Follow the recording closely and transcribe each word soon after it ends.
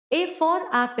A for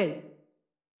apple.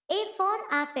 A for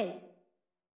apple.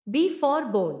 B for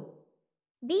bowl.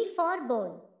 B for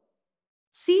bowl.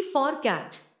 C for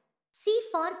cat. C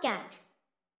for cat.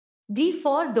 D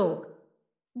for dog.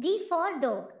 D for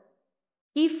dog.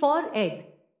 E for egg.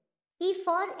 E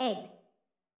for egg.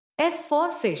 F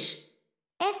for fish.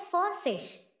 F for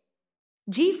fish.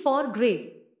 G for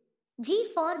grape. G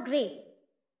for grape.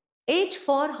 H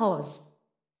for horse.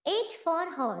 H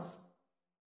for horse.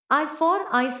 I for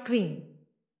ice cream.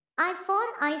 I for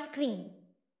ice cream.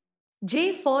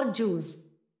 J for juice.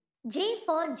 J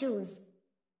for juice.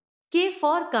 K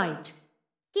for kite.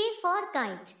 K for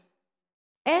kite.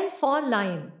 L for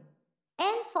lion.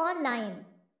 L for lion.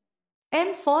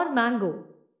 M for mango.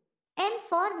 M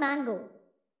for mango.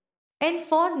 N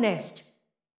for nest.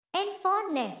 N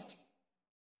for nest.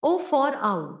 O for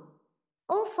owl.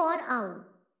 O for owl.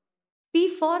 P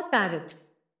for parrot.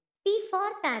 P for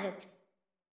parrot.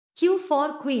 Q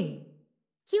for queen.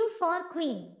 Q for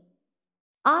queen.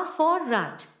 R for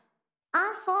rat.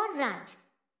 R for rat.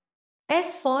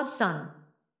 S for sun.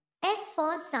 S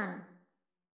for sun.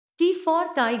 T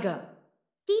for tiger.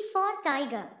 T for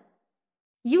tiger.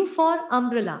 U for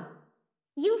umbrella.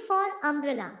 U for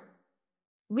umbrella.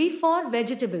 V for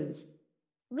vegetables.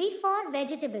 V for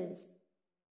vegetables.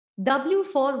 W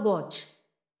for watch.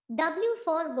 W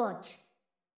for watch.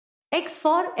 X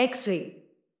for x-ray.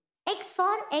 X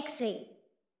for x-ray.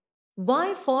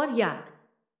 Y for yak.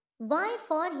 Y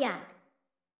for yak.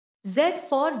 Z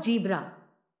for zebra.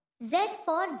 Z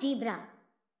for zebra.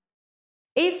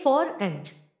 A for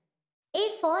ant. A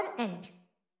for ant.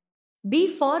 B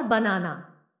for banana.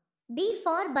 B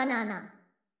for banana.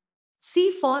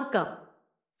 C for cup.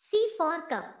 C for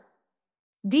cup.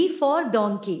 D for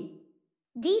donkey.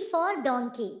 D for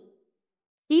donkey.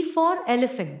 E for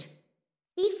elephant.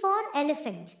 E for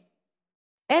elephant.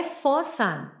 F for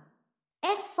fan.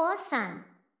 F for fan.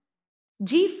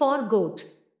 G for goat.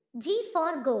 G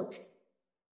for goat.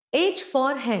 H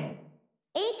for hen.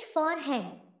 H for hen.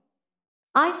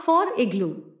 I for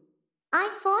igloo. I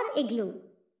for igloo.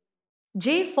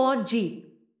 J for jeep.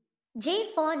 J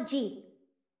for jeep.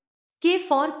 K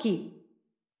for key.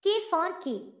 K for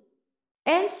key.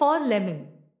 L for lemon.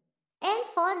 L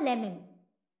for lemon.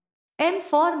 M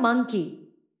for monkey.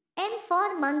 M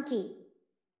for monkey.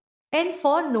 N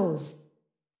for nose.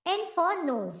 N for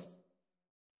nose.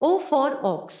 O for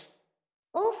ox.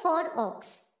 O for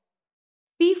ox.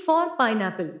 P for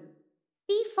pineapple.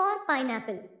 P for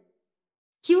pineapple.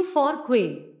 Q for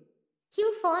quail.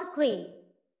 Q for quail.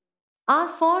 R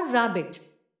for rabbit.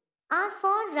 R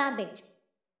for rabbit.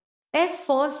 S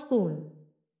for spoon.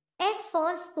 S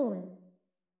for spoon.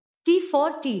 T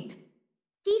for teeth.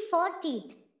 T for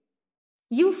teeth.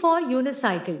 U for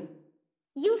unicycle.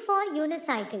 U for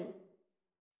unicycle.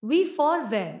 V for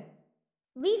van.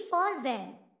 V for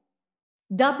van.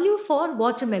 W for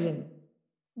watermelon.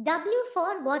 W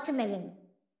for watermelon.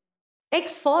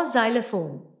 X for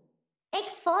xylophone.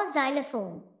 X for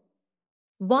xylophone.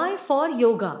 Y for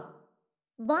yoga.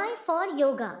 Y for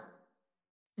yoga.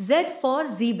 Z for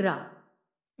zebra.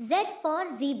 Z for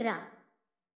zebra.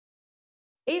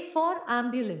 A for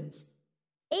ambulance.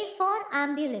 A for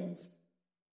ambulance.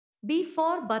 B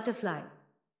for butterfly.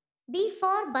 B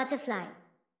for butterfly.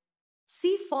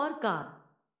 C for car.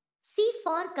 C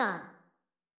for car.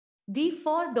 D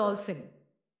for dolphin.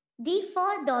 D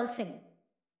for dolphin.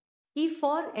 E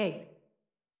for egg.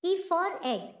 E for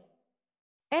egg.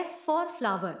 F for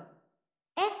flower.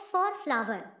 F for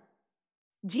flower.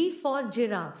 G for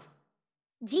giraffe.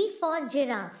 G for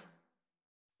giraffe.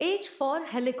 H for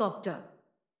helicopter.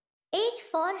 H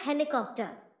for helicopter.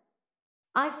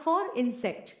 I for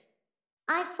insect.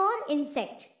 I for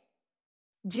insect.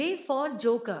 J for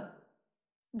joker.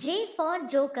 J for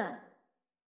joker.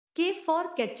 K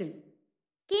for kettle.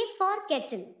 K for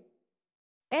kettle.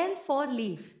 L for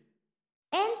leaf.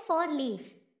 L for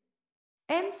leaf.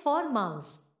 M for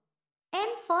mouse. M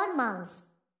for mouse.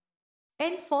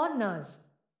 N for nurse.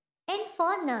 N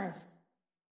for nurse.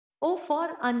 O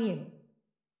for onion.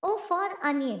 O for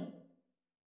onion.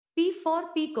 P for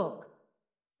peacock.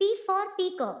 P for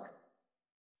peacock.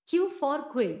 Q for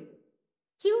quill.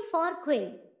 Q for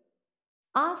quill.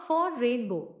 R for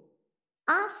rainbow.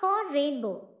 R for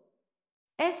rainbow.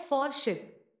 S for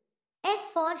ship. S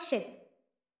for ship.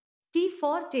 T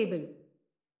for table.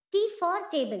 T for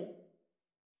table.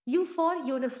 U for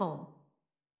uniform.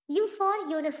 U for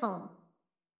uniform.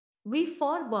 V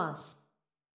for vase.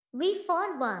 V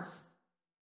for vase.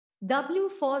 W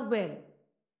for well.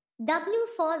 W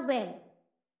for well.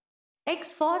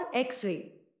 X for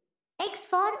x-ray. X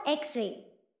for x-ray.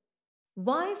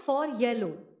 Y for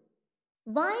yellow.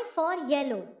 Y for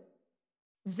yellow.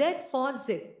 Z for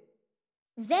zip.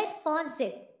 Z for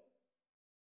zip.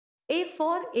 A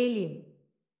for alien.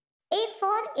 A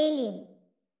for alien.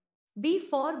 B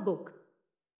for book.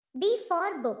 B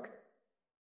for book.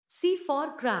 C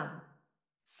for crab.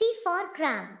 C for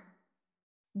crab.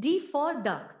 D for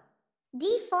duck.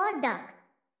 D for duck.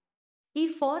 E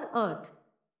for earth.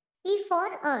 E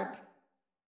for earth.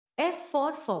 F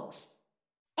for fox.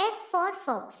 F for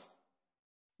fox.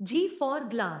 G for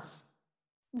glass.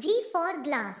 G for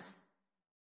glass.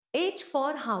 H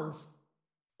for house.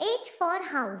 H for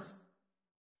house.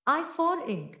 I for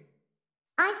ink.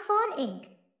 I for ink.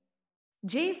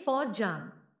 J for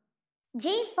jam.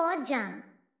 J for jam.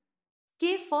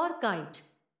 K for kite.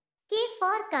 K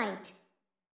for kite.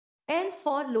 L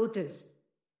for lotus.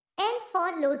 L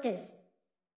for lotus.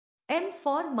 M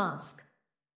for mask.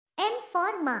 M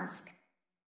for mask.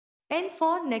 N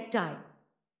for necktie.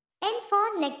 N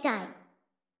for necktie.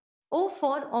 O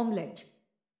for omelette.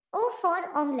 O for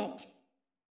omelette.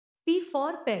 P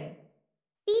for pen.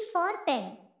 P for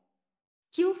pen.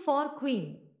 Q for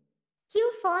queen.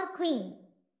 Q for queen.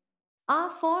 R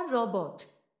for robot.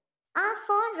 R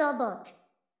for robot.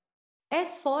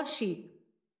 S for sheep.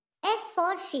 S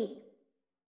for sheep.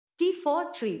 T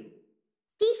for tree.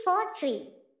 T for tree.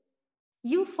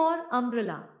 U for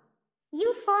umbrella.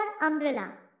 U for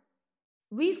umbrella.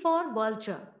 V for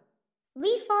vulture.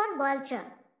 V for vulture.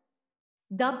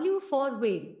 W for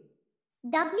whale.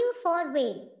 W for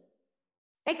whale.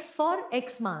 X for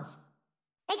Xmas.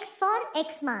 X for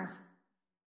Xmas.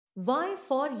 Y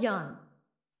for yarn.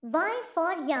 Y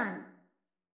for yarn.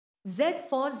 Z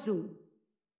for zoo.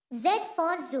 Z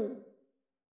for zoo.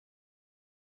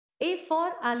 A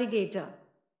for alligator.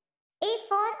 A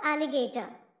for alligator.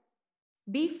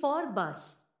 B for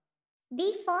bus.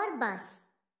 B for bus.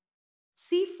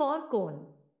 C for cone.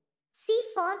 C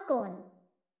for cone.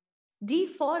 D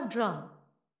for drum.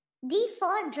 D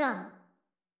for drum.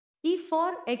 E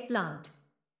for eggplant.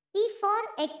 E for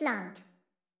eggplant.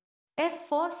 F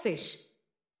for fish.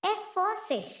 F for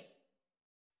fish.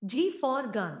 G for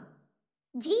gun.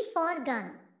 G for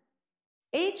gun.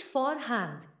 H for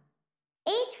hand.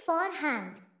 H for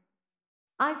hand.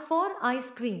 I for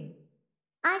ice cream.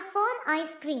 I for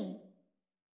ice cream.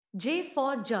 J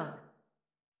for jug.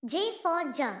 J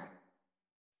for jug.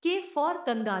 K for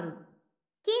kangaroo.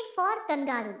 K for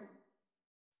kangaroo.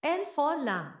 L for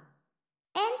lamp.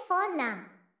 L for lamp.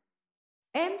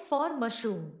 M for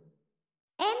mushroom.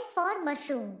 M for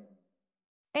mushroom.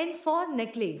 N for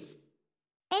necklace.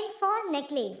 N for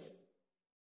necklace.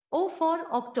 O for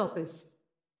octopus.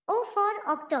 O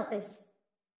for octopus.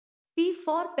 P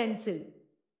for pencil.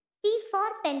 P for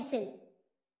pencil.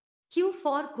 Q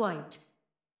for quiet.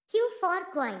 Q for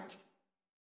quiet.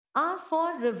 R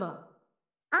for river.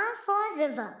 R for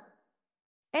river.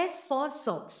 S for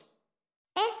socks.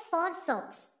 S for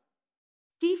socks.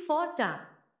 T for tap.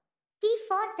 T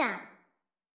for tap.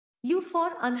 U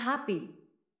for unhappy.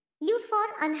 U for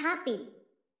unhappy.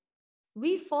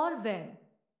 V for when.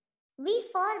 V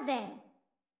for when.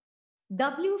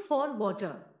 W for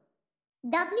water.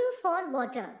 W for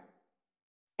water.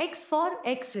 X for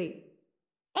X-ray.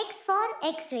 X for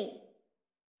X-ray.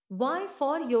 Y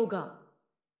for yoga.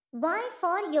 Y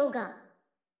for yoga.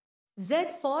 Z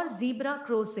for zebra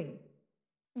crossing.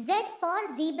 Z for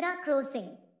zebra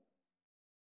crossing.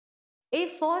 A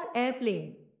for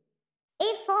airplane.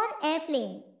 A for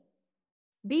airplane.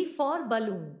 B for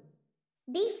balloon.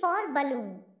 B for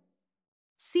balloon.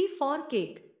 C for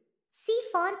cake. C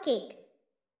for cake.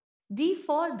 D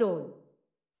for doll.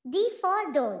 D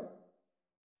for doll.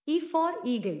 E for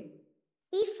eagle.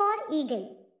 E for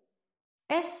eagle.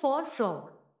 F for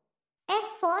frog. F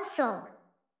for frog.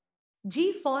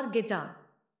 G for guitar.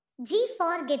 G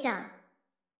for guitar.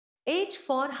 H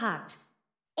for hat.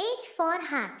 H for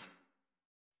hat.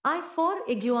 I for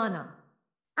iguana.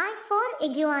 I for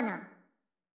iguana.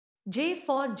 J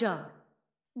for jug.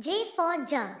 J for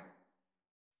jug.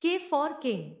 K for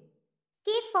king.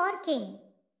 K for king.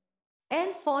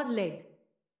 L for leg.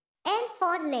 L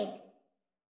for leg.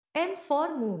 M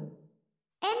for moon.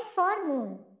 N for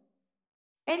moon.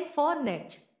 N for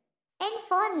net. N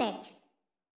for net.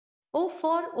 O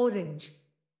for orange.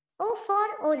 O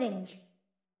for orange.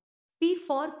 P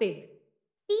for pig.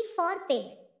 P for pig.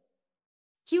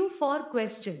 Q for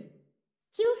question.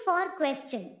 Q for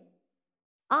question.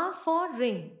 R for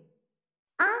ring.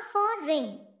 R for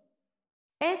ring.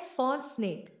 S for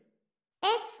snake.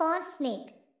 S for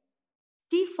snake.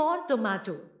 T for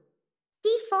tomato.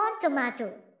 T for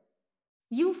tomato.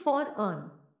 U for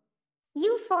urn.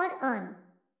 U for urn.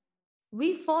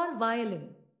 V for violin.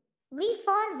 V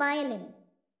for violin.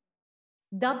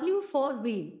 W for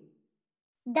wheel.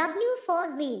 W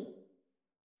for wheel.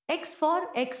 X for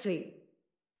X-ray.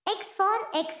 X for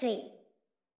X-ray.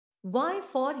 Y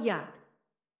for yak.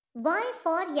 Y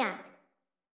for yak.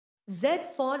 Z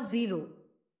for zero.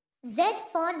 Z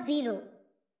for zero.